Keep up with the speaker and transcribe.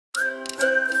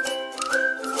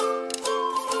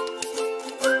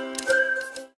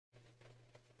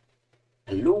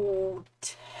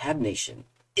Nation,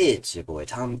 it's your boy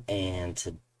Tom, and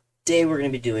today we're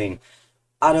going to be doing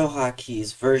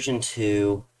AutoHotkey's version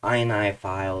 2 ini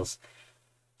files.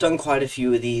 Done quite a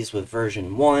few of these with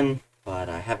version 1, but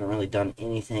I haven't really done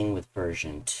anything with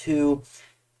version 2.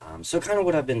 So kind of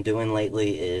what I've been doing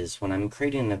lately is when I'm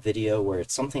creating a video where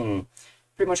it's something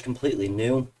pretty much completely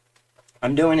new,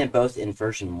 I'm doing it both in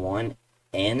version 1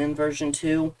 and in version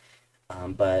 2.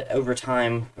 But over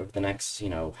time, over the next,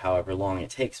 however long it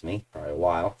takes me, probably a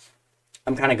while,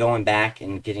 I'm kind of going back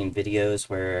and getting videos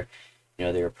where,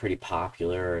 they were pretty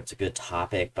popular, or it's a good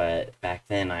topic, but back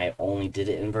then I only did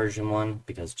it in version 1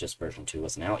 because just version 2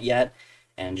 wasn't out yet,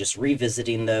 and just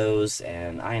revisiting those,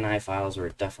 and ini files were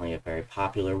definitely a very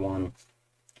popular one.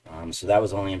 So that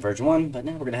was only in version 1, but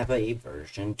now we're going to have a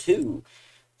version 2.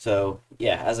 So,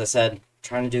 yeah, as I said,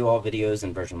 trying to do all videos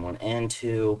in version 1 and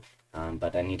 2,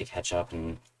 but I need to catch up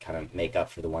and kind of make up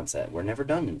for the ones that were never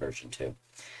done in version 2.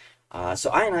 So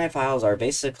ini files are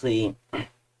basically,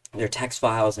 they're text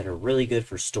files that are really good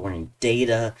for storing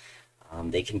data.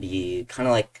 They can be kind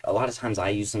of like, a lot of times I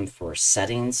use them for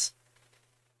settings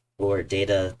or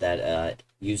data that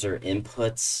user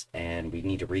inputs and we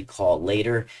need to recall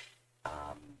later.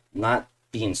 Not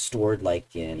being stored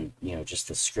like in, just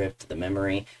the script, the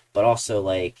memory, but also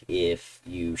like if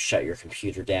you shut your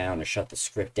computer down or shut the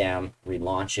script down,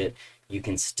 relaunch it, you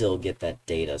can still get that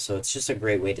data. So it's just a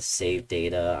great way to save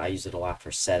data. I use it a lot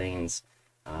for settings,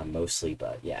 mostly,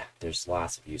 but yeah, there's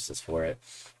lots of uses for it.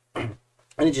 And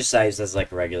it just saves as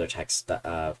like a regular text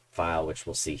file, which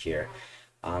we'll see here.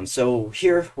 So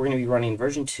here we're going to be running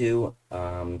version 2.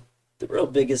 The real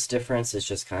biggest difference is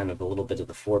just kind of a little bit of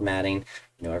the formatting.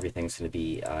 Everything's going to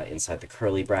be inside the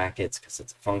curly brackets because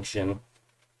it's a function.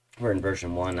 Where in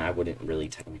version 1, I wouldn't really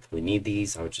technically need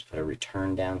these. I would just put a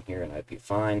return down here and I'd be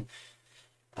fine.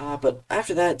 But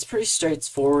after that, it's pretty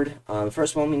straightforward. The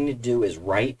first one we need to do is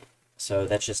write. So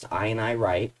that's just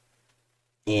iniwrite.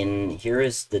 Here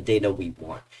is the data we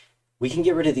want. We can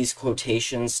get rid of these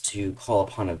quotations to call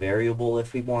upon a variable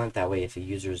if we want. That way, if a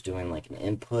user is doing like an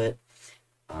input,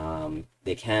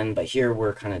 they can, but here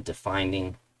we're kind of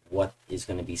defining what is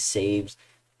going to be saved,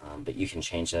 but you can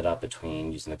change that up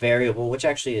between using a variable, which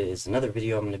actually is another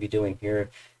video I'm going to be doing here,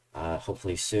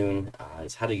 hopefully soon,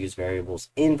 is how to use variables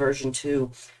in version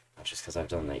 2, just because I've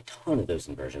done a ton of those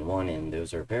in version 1, and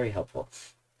those are very helpful.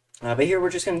 But here we're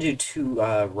just going to do two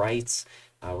writes.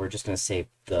 We're just going to save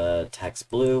the text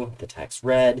blue, the text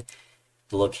red,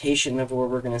 the location of where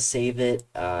we're going to save it.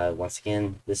 Once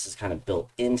again, this is kind of built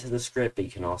into the script, but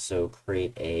you can also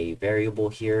create a variable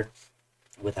here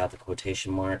without the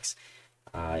quotation marks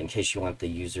in case you want the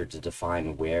user to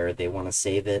define where they want to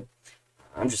save it.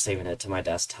 I'm just saving it to my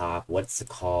desktop. What's it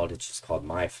called? It's just called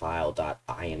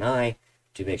myfile.ini.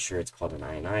 To make sure it's called an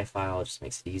ini file, it just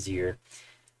makes it easier.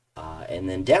 And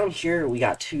then down here, we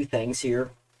got two things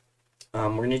here. We're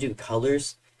going to do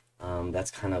colors.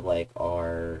 That's kind of like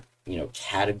our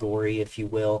category, if you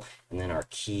will, and then our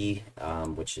key,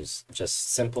 which is just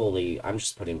simply, I'm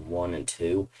just putting 1 and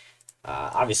 2.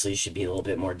 Obviously, you should be a little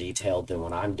bit more detailed than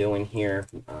what I'm doing here,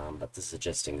 but this is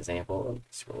just an example. I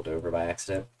scrolled over by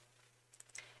accident.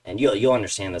 And you'll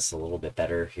understand this a little bit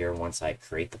better here once I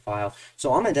create the file.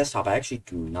 So on my desktop, I actually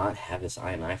do not have this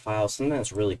ini file. Something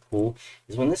that's really cool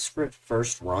is when this script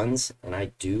first runs and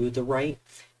I do the write,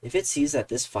 if it sees that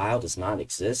this file does not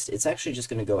exist, it's actually just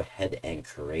going to go ahead and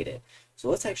create it. So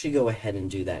let's actually go ahead and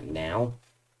do that now.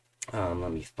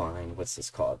 Let me find, what's this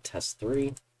called? Test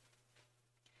 3.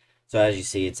 So as you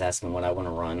see, it's asking what I want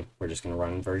to run. We're just going to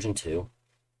run version 2.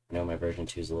 I know my version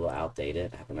 2 is a little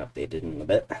outdated. I haven't updated in a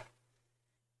bit.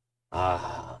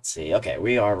 Let's see. Okay,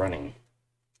 we are running.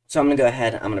 So I'm going to go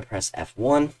ahead. I'm going to press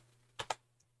F1.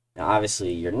 Now,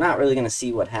 obviously, you're not really going to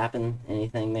see what happened,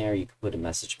 anything there. You can put a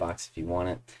message box if you want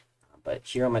it. But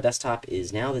here on my desktop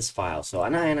is now this file. So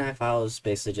an ini file is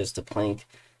basically just a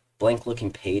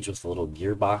blank-looking page with a little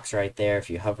gearbox right there. If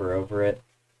you hover over it,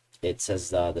 it says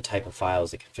the type of file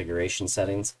is the configuration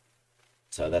settings.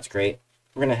 So that's great.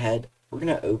 We're going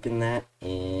to open that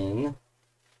in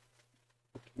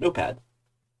Notepad.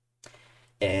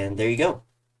 And there you go.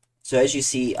 So as you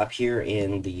see up here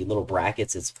in the little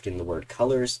brackets, it's putting the word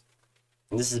colors.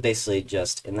 And this is basically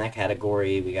just in that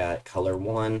category, we got color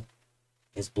 1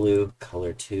 is blue,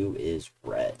 color 2 is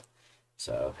red.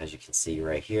 So as you can see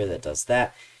right here, that does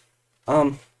that.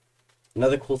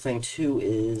 Another cool thing too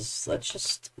is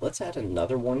let's add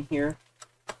another one here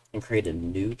and create a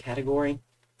new category.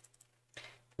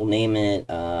 We'll name it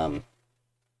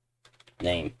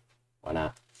name. Why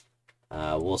not?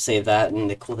 We'll save that, and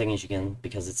the cool thing is you can,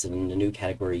 because it's in a new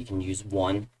category, you can use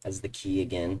 1 as the key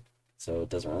again, so it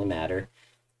doesn't really matter.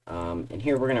 And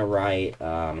here we're going to write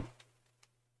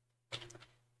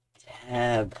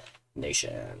tab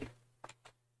nation.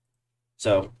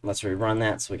 So let's rerun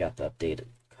that so we got the updated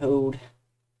code.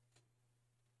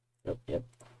 Yep.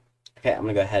 Okay, I'm going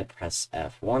to go ahead and press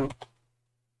F1.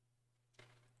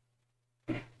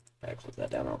 Gotta close that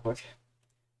down real quick.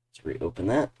 Let's reopen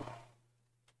that.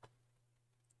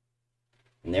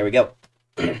 And there we go.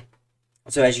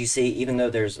 So as you see, even though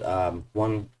there's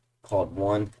one called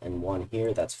 1 and 1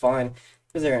 here, that's fine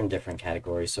because they're in different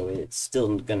categories. So it's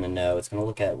still going to know. It's going to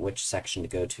look at which section to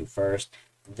go to first,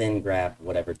 then grab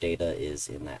whatever data is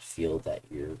in that field that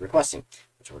you're requesting,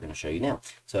 which we're going to show you now.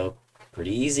 So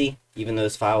pretty easy. Even though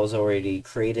this file was already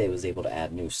created, it was able to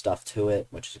add new stuff to it,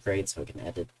 which is great. So it can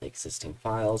edit the existing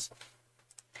files.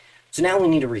 So now we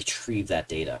need to retrieve that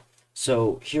data.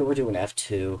 So here we're doing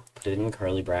F2, put it in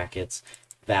curly brackets,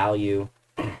 value,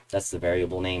 that's the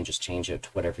variable name, just change it to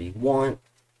whatever you want.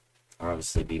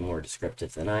 Obviously be more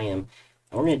descriptive than I am.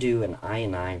 And we're going to do an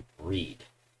iniread.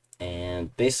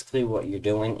 And basically what you're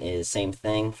doing is same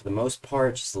thing for the most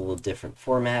part, just a little different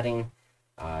formatting.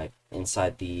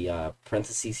 Inside the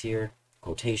parentheses here,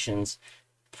 quotations,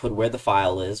 put where the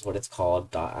file is, what it's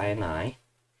called, .ini,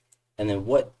 and then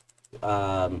what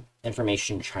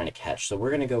information you're trying to catch. So we're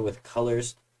going to go with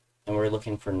colors, and we're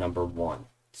looking for number 1.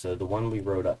 So the one we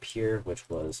wrote up here, which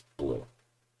was blue.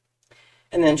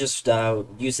 And then just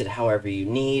use it however you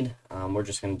need. We're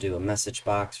just going to do a message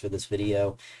box for this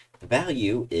video. The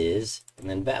value is, and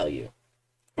then value.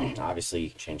 Obviously, you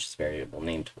can change this variable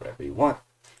name to whatever you want.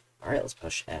 All right, let's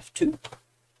push F2.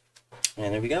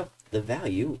 And there we go. The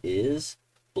value is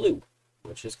blue,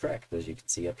 which is correct, as you can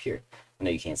see up here. I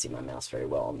know you can't see my mouse very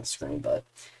well on the screen, but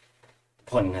I'm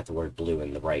pointing at the word blue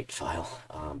in the right file.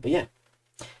 But yeah,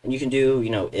 and you can do,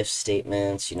 if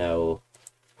statements,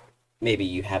 maybe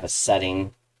you have a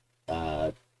setting,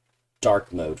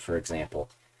 dark mode, for example.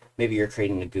 Maybe you're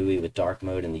creating a GUI with dark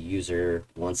mode and the user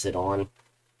wants it on.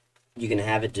 You can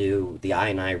have it do the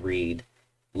iniread,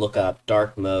 look up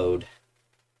dark mode,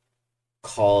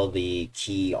 call the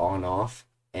key on off,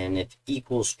 and if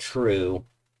equals true,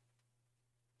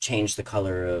 change the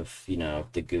color of,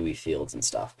 the GUI fields and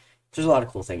stuff. There's a lot of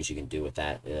cool things you can do with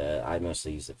that. I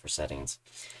mostly use it for settings.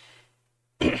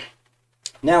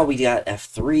 Now we got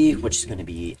F3, which is going to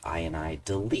be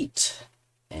inidelete.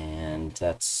 And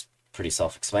that's pretty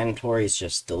self-explanatory. It's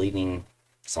just deleting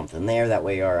something there. That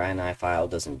way our ini file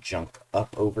doesn't junk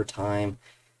up over time.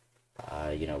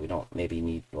 We don't maybe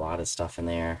need a lot of stuff in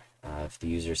there. If the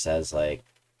user says, like,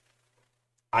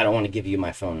 I don't want to give you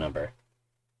my phone number,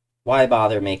 why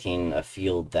bother making a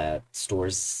field that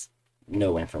stores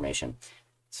no information?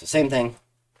 So same thing,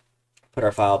 put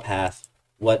our file path,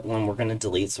 what one we're going to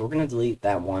delete. So we're going to delete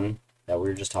that one that we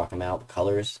were just talking about, the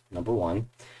colors, number 1,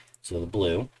 so the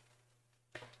blue.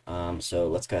 So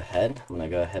let's go ahead. I'm going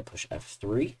to go ahead and push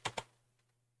F3.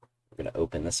 We're going to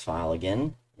open this file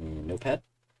again in Notepad.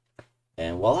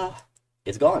 And voila,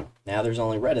 it's gone. Now there's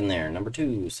only red in there, number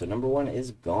 2. So number 1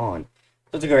 is gone.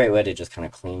 So it's a great way to just kind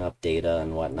of clean up data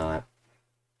and whatnot.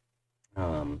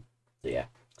 So yeah,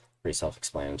 pretty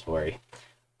self-explanatory.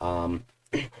 Now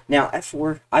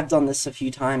F4, I've done this a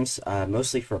few times,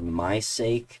 mostly for my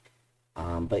sake.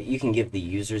 But you can give the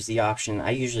users the option.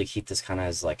 I usually keep this kind of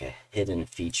as like a hidden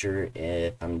feature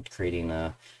if I'm creating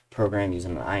a program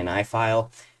using an ini file.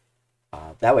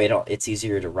 That way it's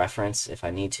easier to reference if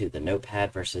I need to, the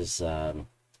Notepad, versus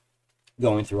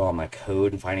going through all my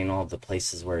code and finding all the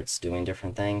places where it's doing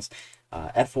different things.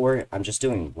 F4, I'm just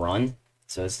doing run,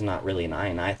 so this is not really an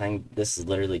ini thing. This is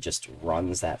literally just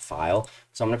runs that file.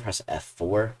 So I'm going to press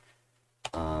F4,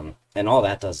 and all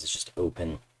that does is just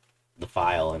open the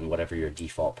file and whatever your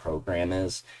default program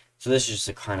is. So this is just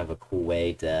a kind of a cool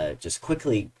way to just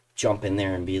quickly jump in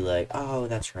there and be like, oh,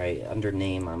 that's right, under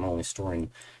name I'm only storing,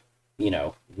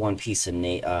 one piece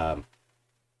of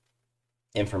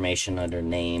information under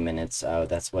name, and it's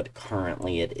that's what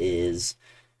currently it is.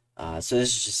 So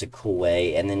this is just a cool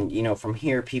way. And then from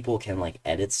here people can like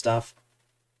edit stuff.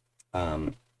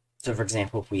 So for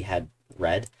example, if we had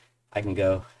red, I can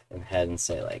go ahead and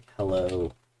say like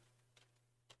hello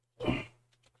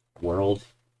world,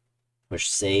 push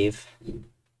save.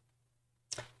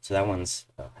 So that one's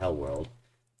hell world.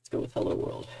 Let's go with hello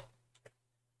world.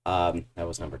 That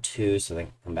was number 2, so then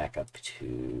come back up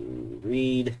to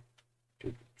read.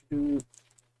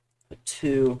 Put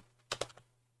 2.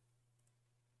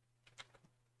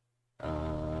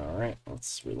 Alright,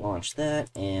 let's relaunch that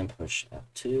and push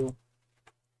F2.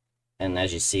 And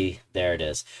as you see, there it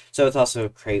is. So it's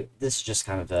also this is just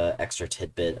kind of an extra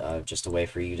tidbit of just a way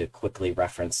for you to quickly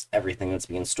reference everything that's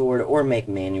being stored or make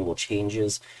manual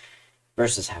changes.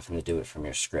 versus having to do it from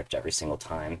your script every single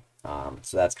time.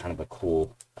 So that's kind of a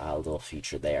cool little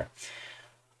feature there.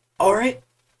 Alright,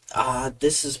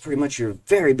 this is pretty much your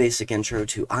very basic intro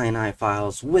to ini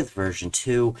files with version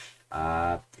 2.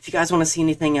 If you guys want to see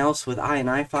anything else with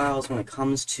ini files when it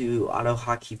comes to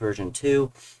AutoHotkey version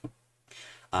 2,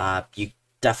 you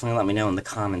definitely let me know in the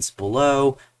comments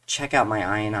below. Check out my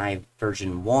ini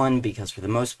version 1, because for the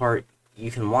most part,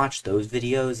 you can watch those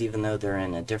videos even though they're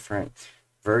in a different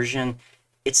version.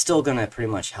 It's still going to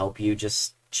pretty much help you.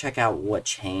 Just check out what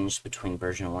changed between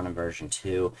version 1 and version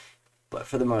 2. But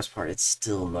for the most part, it's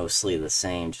still mostly the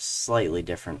same, just slightly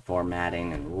different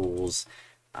formatting and rules.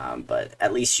 But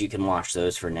at least you can watch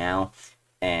those for now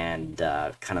and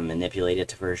kind of manipulate it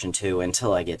to version 2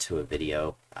 until I get to a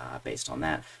video based on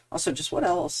that. Also, just what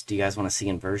else do you guys want to see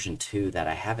in version 2 that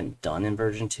I haven't done in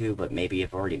version 2, but maybe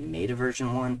I've already made a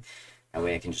version 1? That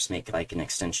way I can just make like an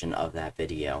extension of that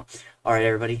video. Alright,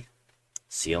 everybody.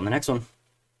 See you on the next one.